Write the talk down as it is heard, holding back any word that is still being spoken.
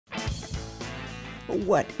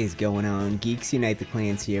What is going on, geeks?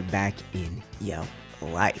 UniteTheClans here, back in yo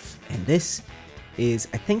life, and this is,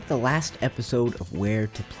 I think, the last episode of Where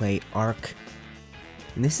To Play Ark,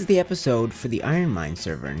 and this is the episode for the IronMine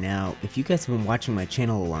server. Now, if you guys have been watching my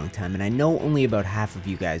channel a long time, and I know only about half of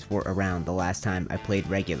you guys were around the last time I played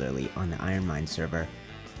regularly on the IronMine server,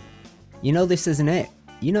 you know this isn't it.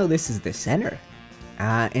 You know this is the center.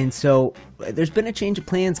 And so, there's been a change of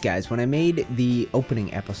plans, guys. When I made the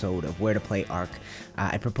opening episode of Where To Play Ark,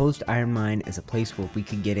 I proposed IronMine as a place where we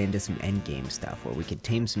could get into some endgame stuff, where we could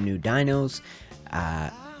tame some new dinos,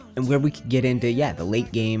 and where we could get into, yeah, the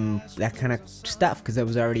late game, that kind of stuff, because that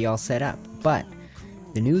was already all set up. But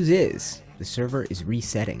the news is, the server is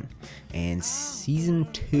resetting, and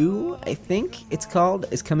Season 2, I think it's called,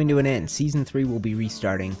 is coming to an end. Season 3 will be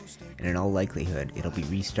restarting, and in all likelihood, it'll be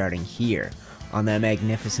restarting here on the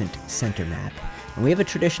magnificent center map. And we have a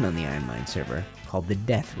tradition on the IronMine server called the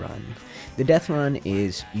Death Run. The Death Run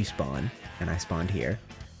is you spawn, and I spawned here,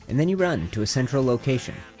 and then you run to a central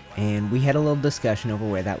location. And we had a little discussion over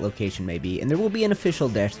where that location may be, and there will be an official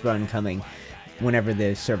Death Run coming whenever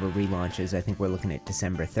the server relaunches. I think we're looking at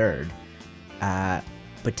December 3rd.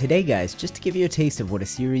 But today, guys, just to give you a taste of what a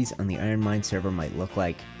series on the IronMine server might look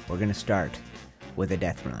like, we're going to start with a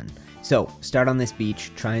Death Run. So, start on this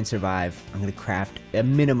beach, try and survive. I'm going to craft a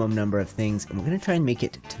minimum number of things, and we're going to try and make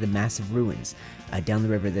it to the massive ruins down the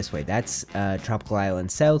river this way. That's Tropical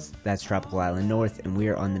Island South, that's Tropical Island North, and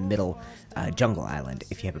we're on the middle Jungle Island,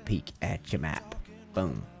 if you have a peek at your map.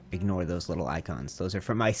 Boom. Ignore those little icons. Those are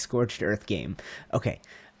from my Scorched Earth game. Okay,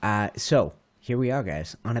 so, here we are,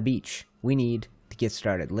 guys, on a beach. We need to get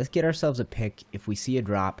started. Let's get ourselves a pick. If we see a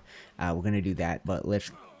drop, we're going to do that, but let's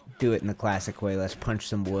do it in the classic way. Let's punch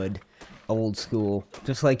some wood, old school,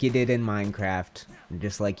 just like you did in Minecraft, and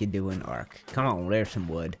just like you do in Ark. Come on, there's some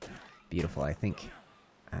wood. Beautiful. I think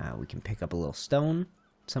we can pick up a little stone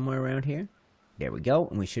somewhere around here. There we go,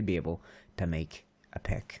 and we should be able to make a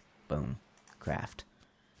pick. Boom. Craft.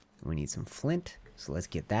 We need some flint, so let's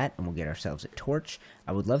get that, and we'll get ourselves a torch.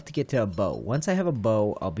 I would love to get to a bow. Once I have a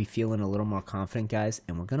bow, I'll be feeling a little more confident, guys,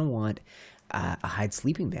 and we're going to want a hide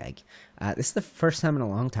sleeping bag. This is the first time in a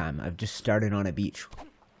long time I've just started on a beach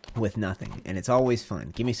with nothing, and it's always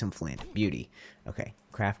fun. Give me some flint. Beauty. Okay,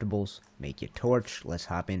 craftables. Make your torch. Let's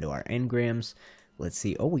hop into our engrams. Let's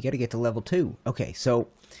see. Oh, we got to get to level 2. Okay, so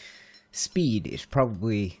speed is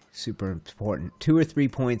probably super important. 2 or 3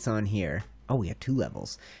 points on here. Oh, we have 2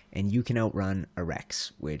 levels, and you can outrun a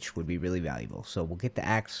Rex, which would be really valuable. So we'll get the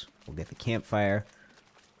axe. We'll get the campfire.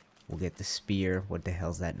 We'll get the spear. What the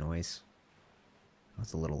hell's that noise?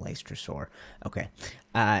 That's a little Leicester. Okay.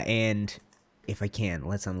 And if I can,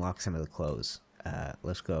 let's unlock some of the clothes.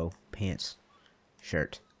 Let's go. Pants.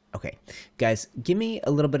 Shirt. Okay. Guys, give me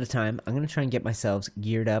a little bit of time. I'm going to try and get myself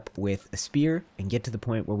geared up with a spear and get to the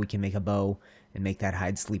point where we can make a bow and make that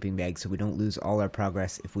hide sleeping bag so we don't lose all our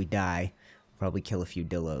progress if we die. Probably kill a few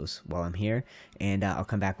dillos while I'm here. And I'll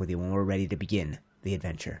come back with you when we're ready to begin the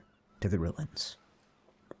adventure to the ruins.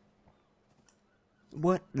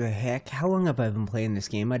 What the heck? How long have I been playing this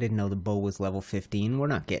game? I didn't know the bow was level 15. We're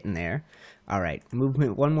not getting there. Alright,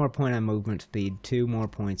 movement. 1 more point on movement speed. 2 more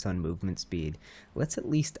points on movement speed. Let's at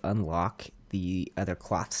least unlock the other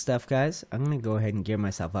cloth stuff, guys. I'm going to go ahead and gear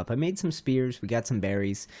myself up. I made some spears. We got some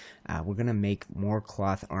berries. We're going to make more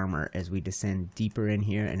cloth armor as we descend deeper in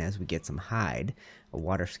here, and as we get some hide. A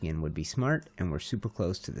water skin would be smart, and we're super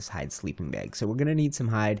close to this hide sleeping bag. So we're going to need some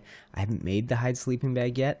hide. I haven't made the hide sleeping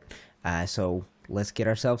bag yet, so let's get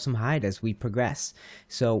ourselves some hide as we progress.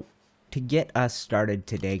 So, to get us started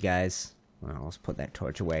today, guys, well, let's put that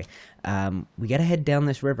torch away. We gotta head down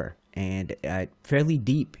this river, and fairly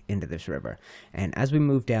deep into this river. And as we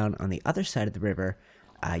move down on the other side of the river,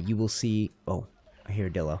 you will see, oh, I hear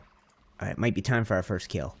a dillo. Alright, might be time for our first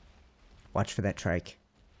kill. Watch for that trike.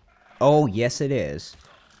 Oh, yes it is.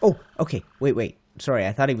 Oh, okay, wait. Sorry,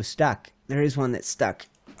 I thought he was stuck. There is one that's stuck.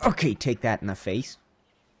 Okay, take that in the face.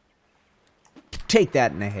 Take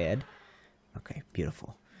that in the head. Okay,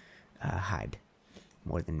 beautiful. Hide.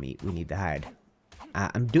 More than meat. We need the hide.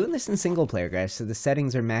 I'm doing this in single player, guys, so the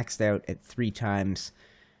settings are maxed out at 3 times.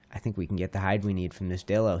 I think we can get the hide we need from this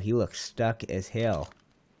dillo. He looks stuck as hell.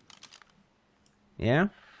 Yeah?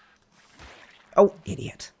 Oh,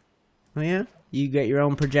 idiot. Oh, yeah? You get your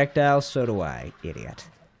own projectiles, so do I. Idiot.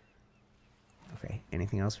 Okay,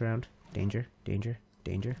 anything else around? Danger? Danger?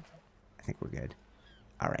 Danger? I think we're good.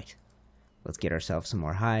 Alright. Let's get ourselves some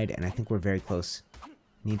more hide, and I think we're very close.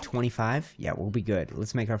 Need 25? Yeah, we'll be good.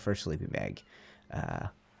 Let's make our first sleeping bag.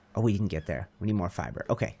 Oh, we didn't get there. We need more fiber.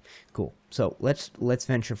 Okay, cool. So let's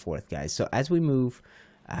venture forth, guys. So as we move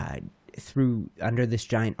through under this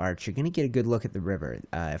giant arch, you're going to get a good look at the river.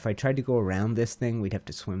 If I tried to go around this thing, we'd have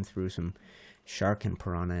to swim through some shark and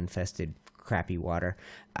piranha infested crappy water.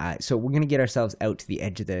 So we're going to get ourselves out to the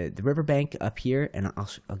edge of the riverbank up here, and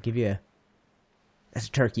I'll give you that's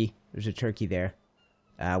a turkey. There's a turkey there.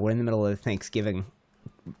 We're in the middle of the Thanksgiving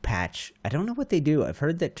patch. I don't know what they do. I've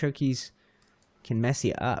heard that turkeys can mess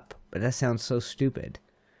you up, but that sounds so stupid.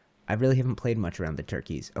 I really haven't played much around the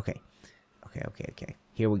turkeys. Okay.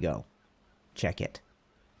 Here we go. Check it.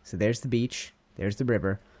 So there's the beach. There's the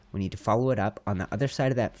river. We need to follow it up. On the other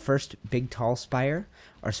side of that first big tall spire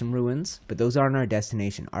are some ruins, but those aren't our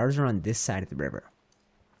destination. Ours are on this side of the river.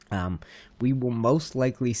 We will most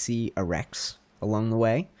likely see a Rex along the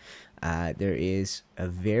way. There is a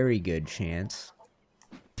very good chance...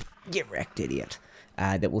 Get wrecked, idiot.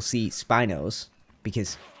 That we'll see Spinos,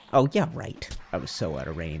 because... Oh, yeah, right. I was so out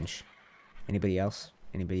of range. Anybody else?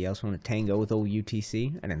 Anybody else want to tango with old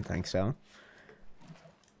UTC? I didn't think so.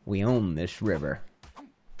 We own this river.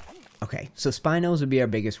 Okay, so Spinos would be our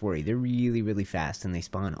biggest worry. They're really, really fast, and they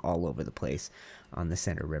spawn all over the place on the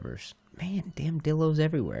center rivers. Man, damn dillos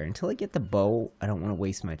everywhere. Until I get the bow, I don't want to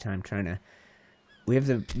waste my time trying to... We have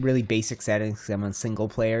the really basic settings because I'm on single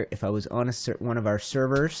player. If I was on one of our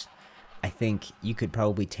servers, I think you could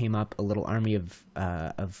probably tame up a little army of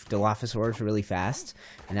Dilophosaurs really fast,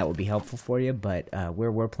 and that would be helpful for you. But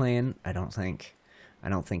where we're playing, I don't think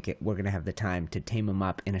we're gonna have the time to tame them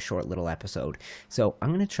up in a short little episode. So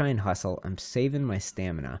I'm gonna try and hustle. I'm saving my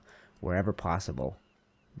stamina wherever possible,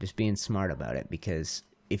 just being smart about it, because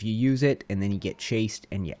if you use it and then you get chased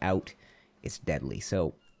and you're out, it's deadly.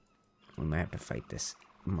 So we might have to fight this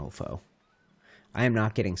mofo. I am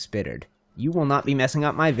not getting spittered. You will not be messing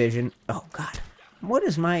up my vision. Oh, God. What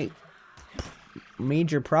is my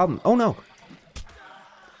major problem? Oh, no.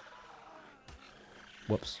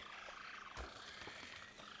 Whoops.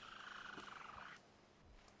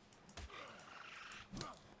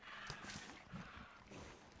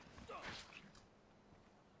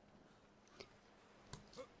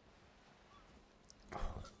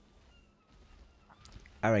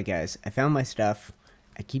 Alright, guys. I found my stuff.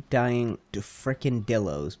 I keep dying to frickin'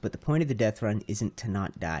 dillos, but the point of the death run isn't to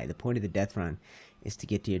not die. The point of the death run is to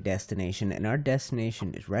get to your destination, and our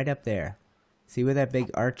destination is right up there. See where that big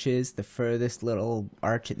arch is? The furthest little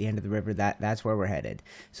arch at the end of the river? That's where we're headed.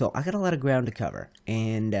 So I got a lot of ground to cover,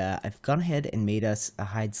 and I've gone ahead and made us a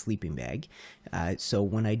hide sleeping bag. So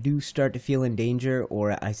when I do start to feel in danger,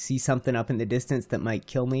 or I see something up in the distance that might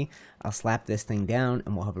kill me, I'll slap this thing down,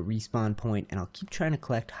 and we'll have a respawn point, and I'll keep trying to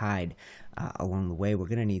collect hide along the way. We're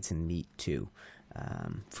going to need some meat, too.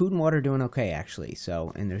 Food and water doing okay, actually.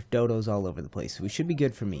 So, and there's dodos all over the place, so we should be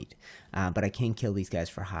good for meat. But I can kill these guys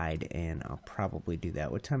for hide, and I'll probably do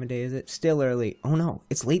that. What time of day is it? Still early. Oh no,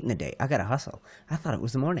 it's late in the day. I gotta hustle. I thought it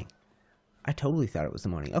was the morning. I totally thought it was the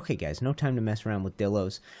morning. Okay, guys, no time to mess around with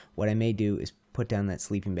dillos. What I may do is put down that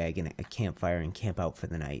sleeping bag in a campfire and camp out for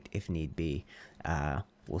the night, if need be.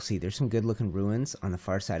 We'll see. There's some good-looking ruins on the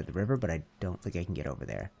far side of the river, but I don't think I can get over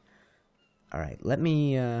there. Alright, let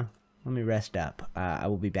me rest up. I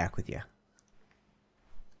will be back with you.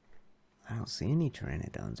 I don't see any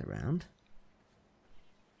pteranodons around.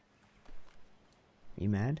 You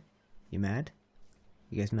mad? You mad?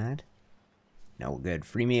 You guys mad? No, good.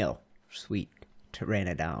 Free meal. Sweet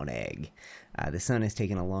pteranodon egg. The sun is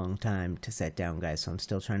taking a long time to set down, guys, so I'm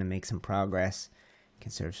still trying to make some progress.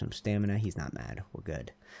 Conserve some stamina. He's not mad. We're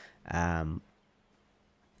good. And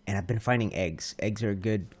I've been finding eggs. Eggs are a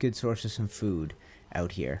good source of some food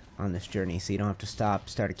out here on this journey, so you don't have to stop,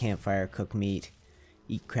 start a campfire, cook meat,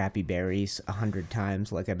 eat crappy berries 100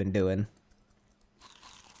 times like I've been doing.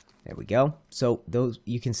 There we go. So those,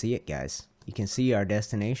 you can see it, guys. You can see our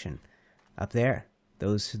destination up there.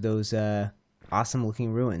 Those awesome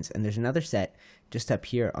looking ruins. And there's another set just up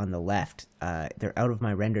here on the left. They're out of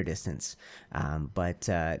my render distance, but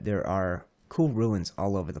there are cool ruins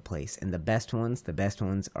all over the place, and the best ones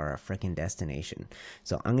are our frickin' destination.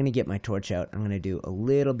 So I'm gonna get my torch out. I'm gonna do a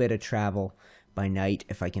little bit of travel by night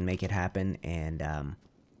if I can make it happen, and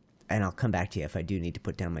I'll come back to you if I do need to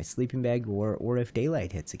put down my sleeping bag, or if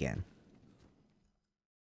daylight hits again.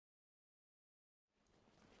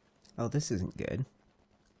 Oh, this isn't good.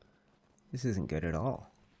 This isn't good at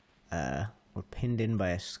all. We're pinned in by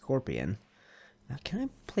a scorpion. Now, can I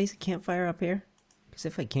place a campfire up here? Because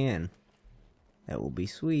if I can, that will be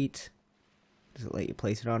sweet. Does it let you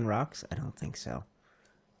place it on rocks? I don't think so.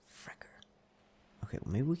 Fricker. Okay,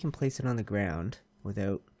 well maybe we can place it on the ground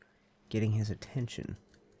without getting his attention.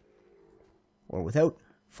 Or without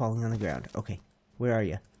falling on the ground. Okay, where are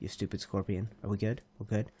you, you stupid scorpion? Are we good? We're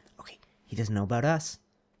good? Okay, he doesn't know about us.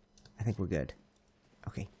 I think we're good.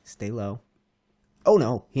 Okay, stay low. Oh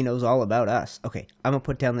no, he knows all about us. Okay, I'm gonna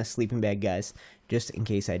put down this sleeping bag, guys, just in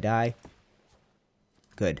case I die.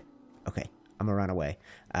 Good. Okay, I'm gonna run away.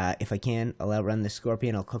 If I can, I'll outrun this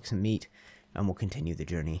scorpion, I'll cook some meat, and we'll continue the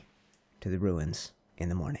journey to the ruins in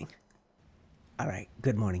the morning. Alright,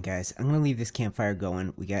 good morning, guys. I'm gonna leave this campfire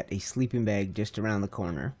going. We got a sleeping bag just around the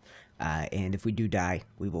corner. And if we do die,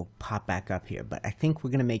 we will pop back up here. But I think we're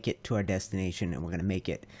gonna make it to our destination, and we're gonna make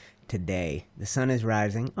it today. The sun is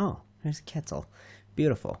rising. Oh, there's a Quetzal.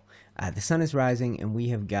 Beautiful. The sun is rising, and we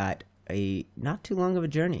have got a not too long of a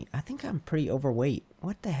journey. I think I'm pretty overweight.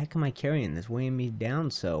 What the heck am I carrying that's weighing me down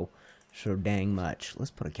so dang much? Let's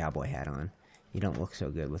put a cowboy hat on. You don't look so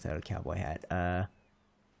good without a cowboy hat.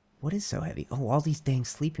 What is so heavy? Oh, all these dang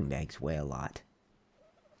sleeping bags weigh a lot.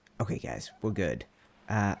 Okay, guys, we're good.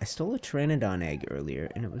 I stole a pteranodon egg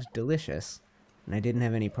earlier, and it was delicious, and I didn't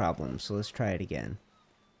have any problems, so let's try it again.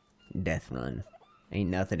 Death run. Ain't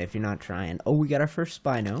nothing if you're not trying. Oh, we got our first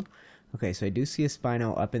Spino. Okay, so I do see a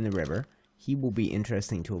Spino up in the river. He will be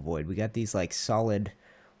interesting to avoid. We got these, like, solid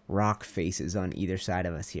rock faces on either side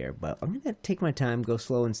of us here, but I'm going to take my time, go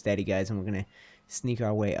slow and steady, guys, and we're going to sneak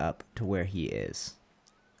our way up to where he is.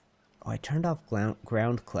 Oh, I turned off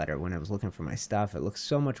ground clutter when I was looking for my stuff. It looks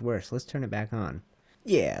so much worse. Let's turn it back on.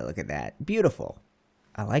 Yeah, look at that. Beautiful.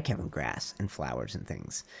 I like having grass and flowers and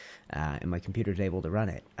things, and my computer's able to run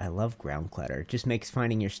it. I love ground clutter. It just makes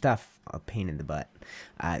finding your stuff a pain in the butt.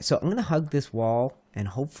 So I'm going to hug this wall, and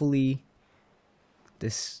hopefully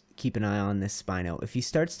keep an eye on this Spino. If he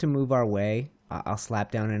starts to move our way, I'll slap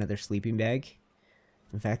down another sleeping bag.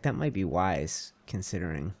 In fact, that might be wise,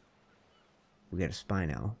 considering we got a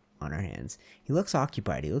Spino on our hands. He looks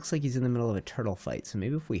occupied. He looks like he's in the middle of a turtle fight, so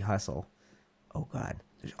maybe if we hustle... Oh god,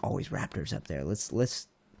 there's always raptors up there. This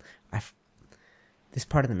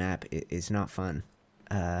part of the map is not fun.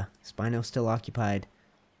 Spino's still occupied.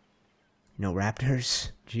 No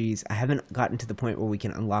raptors. Jeez, I haven't gotten to the point where we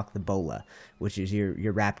can unlock the bola, which is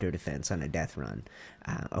your raptor defense on a death run.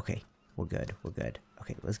 Okay, we're good. We're good.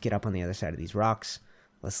 Okay, let's get up on the other side of these rocks.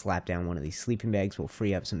 Let's slap down one of these sleeping bags. We'll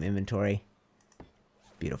free up some inventory.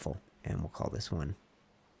 Beautiful. And we'll call this one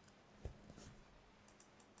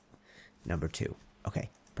number 2.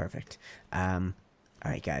 Okay, perfect.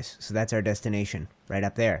 Alright, guys, so that's our destination, right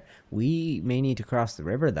up there. We may need to cross the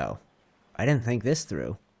river, though. I didn't think this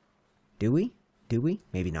through. Do we? Do we?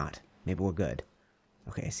 Maybe not. Maybe we're good.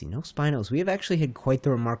 Okay, I see no Spinos. We have actually had quite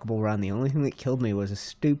the remarkable run. The only thing that killed me was a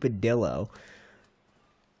stupid dillo.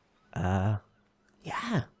 Yeah.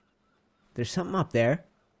 There's something up there.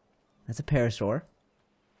 That's a parasaur.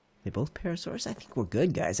 They both parasaurs? I think we're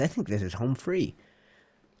good, guys. I think this is home free.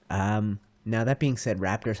 Now that being said,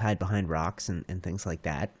 raptors hide behind rocks and things like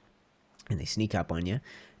that, and they sneak up on you,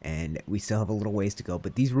 and we still have a little ways to go,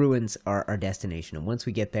 but these ruins are our destination, and once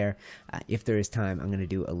we get there, if there is time, I'm going to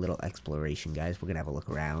do a little exploration, guys. We're going to have a look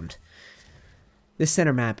around. This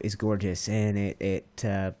center map is gorgeous, and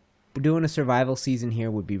doing a survival season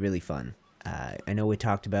here would be really fun. I know we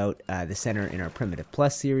talked about the center in our Primitive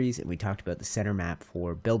Plus series, and we talked about the center map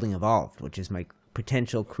for Building Evolved, which is my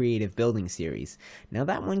potential creative building series. Now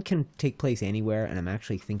that one can take place anywhere, and I'm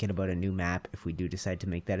actually thinking about a new map if we do decide to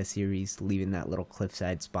make that a series, leaving that little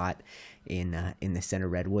cliffside spot in the center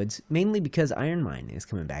redwoods, mainly because IronMine is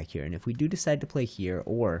coming back here, and if we do decide to play here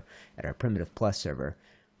or at our Primitive Plus server,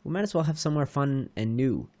 we might as well have somewhere fun and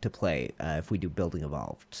new to play if we do Building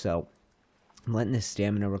Evolved. So I'm letting this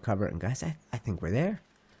stamina recover, and guys, I think we're there.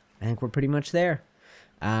 I think we're pretty much there.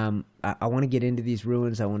 I want to get into these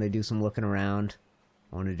ruins. I want to do some looking around.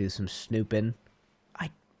 I want to do some snooping.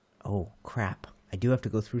 Oh, crap. I do have to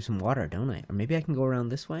go through some water, don't I? Or maybe I can go around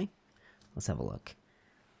this way? Let's have a look.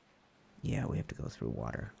 Yeah, we have to go through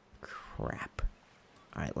water. Crap.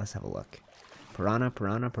 Alright, let's have a look. Piranha,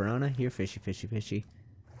 piranha, piranha. Here, fishy, fishy, fishy.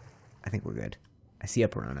 I think we're good. I see a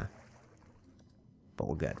piranha. But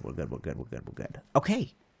we're good. We're good, we're good, we're good, we're good.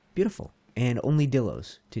 Okay. Beautiful. And only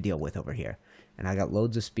dillos to deal with over here. And I got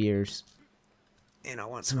loads of spears. And I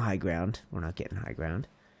want some high ground. We're not getting high ground.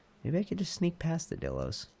 Maybe I could just sneak past the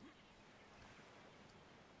dillos.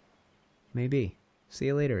 Maybe. See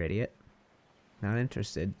you later, idiot. Not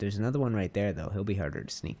interested. There's another one right there, though. He'll be harder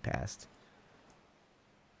to sneak past.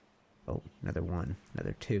 Oh, another one.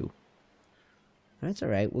 Another 2. That's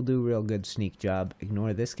alright. We'll do a real good sneak job.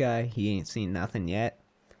 Ignore this guy. He ain't seen nothing yet.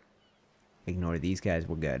 Ignore these guys.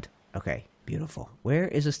 We're good. Okay. Beautiful. Where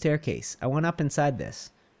is a staircase? I want up inside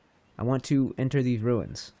this. I want to enter these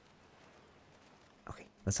ruins. Okay,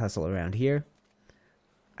 let's hustle around here.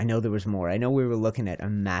 I know there was more. I know we were looking at a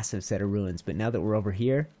massive set of ruins, but now that we're over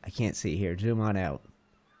here, I can't see here. Zoom on out.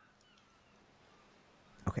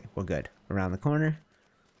 Okay, we're good. Around the corner.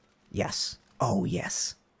 Yes. Oh,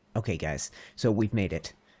 yes. Okay, guys. So we've made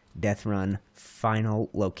it. Death run, final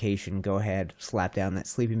location. Go ahead, slap down that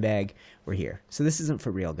sleeping bag. We're here. So this isn't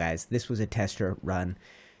for real, guys. This was a tester run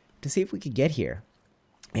to see if we could get here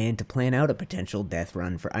and to plan out a potential death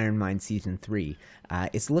run for IronMine Season 3.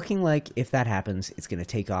 It's looking like if that happens, it's going to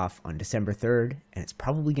take off on December 3rd, and it's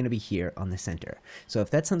probably going to be here on the center. So if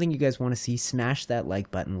that's something you guys want to see, smash that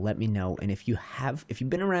like button, let me know. And if you've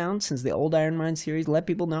been around since the old IronMine series, let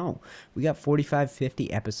people know. We got 45,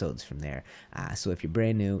 50 episodes from there. So if you're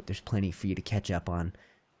brand new, there's plenty for you to catch up on.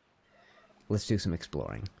 Let's do some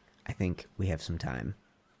exploring. I think we have some time.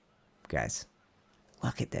 Guys,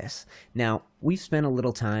 look at this. Now, we've spent a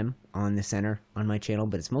little time on the center on my channel,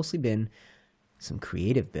 but it's mostly been some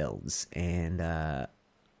creative builds. And,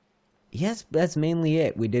 yes, that's mainly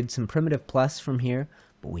it. We did some Primitive Plus from here,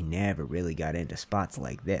 but we never really got into spots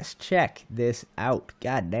like this. Check this out.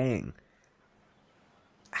 God dang.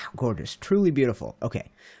 How gorgeous. Truly beautiful. Okay,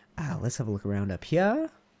 let's have a look around up here.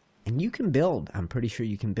 And you can build. I'm pretty sure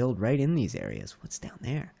you can build right in these areas. What's down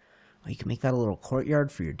there? Oh, you can make that a little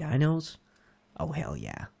courtyard for your dinos? Oh, hell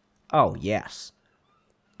yeah. Oh, yes.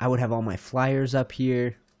 I would have all my flyers up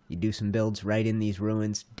here. You do some builds right in these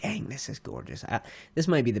ruins. Dang, this is gorgeous. This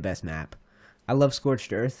might be the best map. I love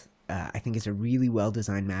Scorched Earth. I think it's a really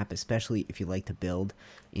well-designed map, especially if you like to build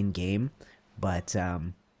in-game. But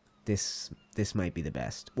this might be the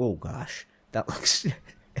best. Oh, gosh. That looks...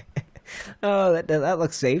 oh, that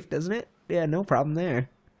looks safe, doesn't it? Yeah, no problem there.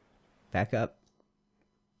 Back up.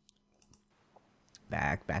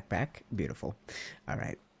 Back. Beautiful. All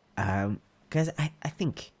right. Guys, I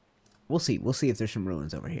think we'll see if there's some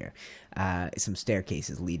ruins over here. Some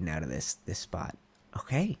staircases leading out of this spot.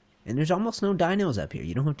 Okay. And there's almost no dinos up here.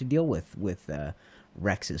 You don't have to deal with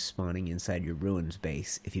Rexes spawning inside your ruins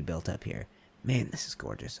base if you built up here. Man, this is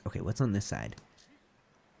gorgeous. Okay, what's on this side?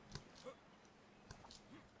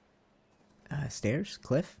 Stairs?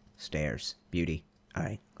 Cliff? Stairs. Beauty.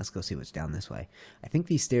 Alright, let's go see what's down this way. I think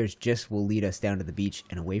these stairs just will lead us down to the beach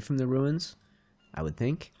and away from the ruins. I would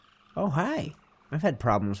think. Oh, hi. I've had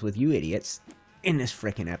problems with you idiots in this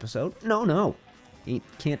frickin' episode. No. You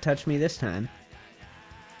can't touch me this time.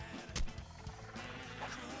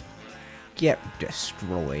 Get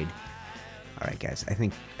destroyed. Alright, guys. I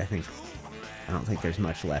don't think there's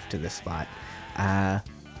much left to this spot.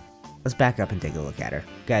 Let's back up and take a look at her.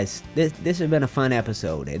 Guys, this has been a fun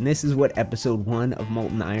episode, and this is what episode 1 of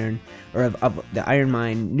Molten Iron, or of the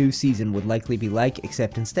IronMine new season would likely be like,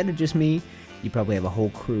 except instead of just me, you probably have a whole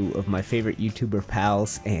crew of my favorite YouTuber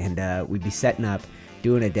pals, and we'd be setting up,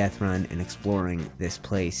 doing a death run, and exploring this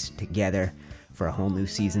place together for a whole new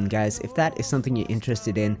season. Guys, if that is something you're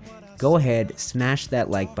interested in, go ahead, smash that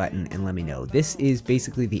like button, and let me know. This is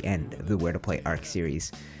basically the end of the Where to Play Ark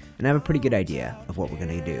series. And I have a pretty good idea of what we're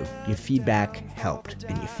going to do. Your feedback helped,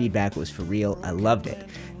 and your feedback was for real. I loved it.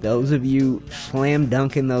 Those of you slam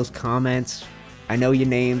dunking those comments, I know your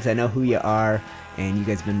names, I know who you are, and you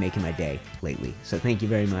guys have been making my day lately. So thank you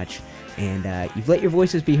very much. And you've let your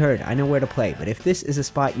voices be heard. I know where to play, but if this is a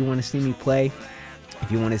spot you want to see me play,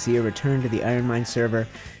 if you want to see a return to the IronMine server,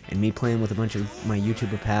 and me playing with a bunch of my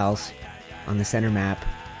YouTuber pals on the center map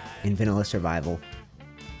in Vanilla Survival,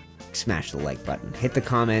 smash the like button, hit the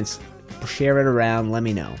comments, share it around, let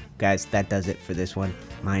me know. Guys, that does it for this one.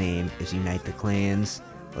 My name is UniteTheClans.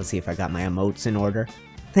 Let's see if I got my emotes in order.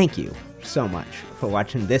 Thank you so much for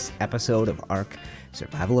watching this episode of Ark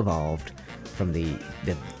Survival Evolved from the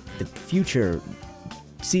future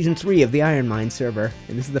Season 3 of the IronMine server.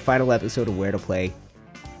 And this is the final episode of Where to Play.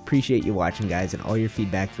 Appreciate you watching, guys, and all your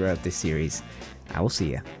feedback throughout this series. I will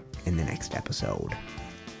see you in the next episode.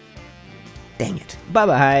 Dang it.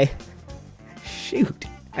 Bye-bye. Shoot.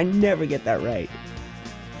 I never get that right.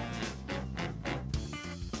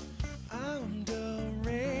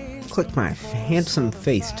 Click my handsome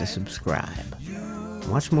face to subscribe.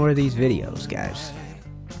 Watch more of these videos, guys.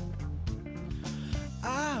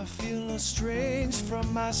 I feel estranged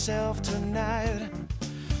from myself tonight.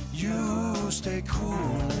 You stay cool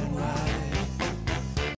and right.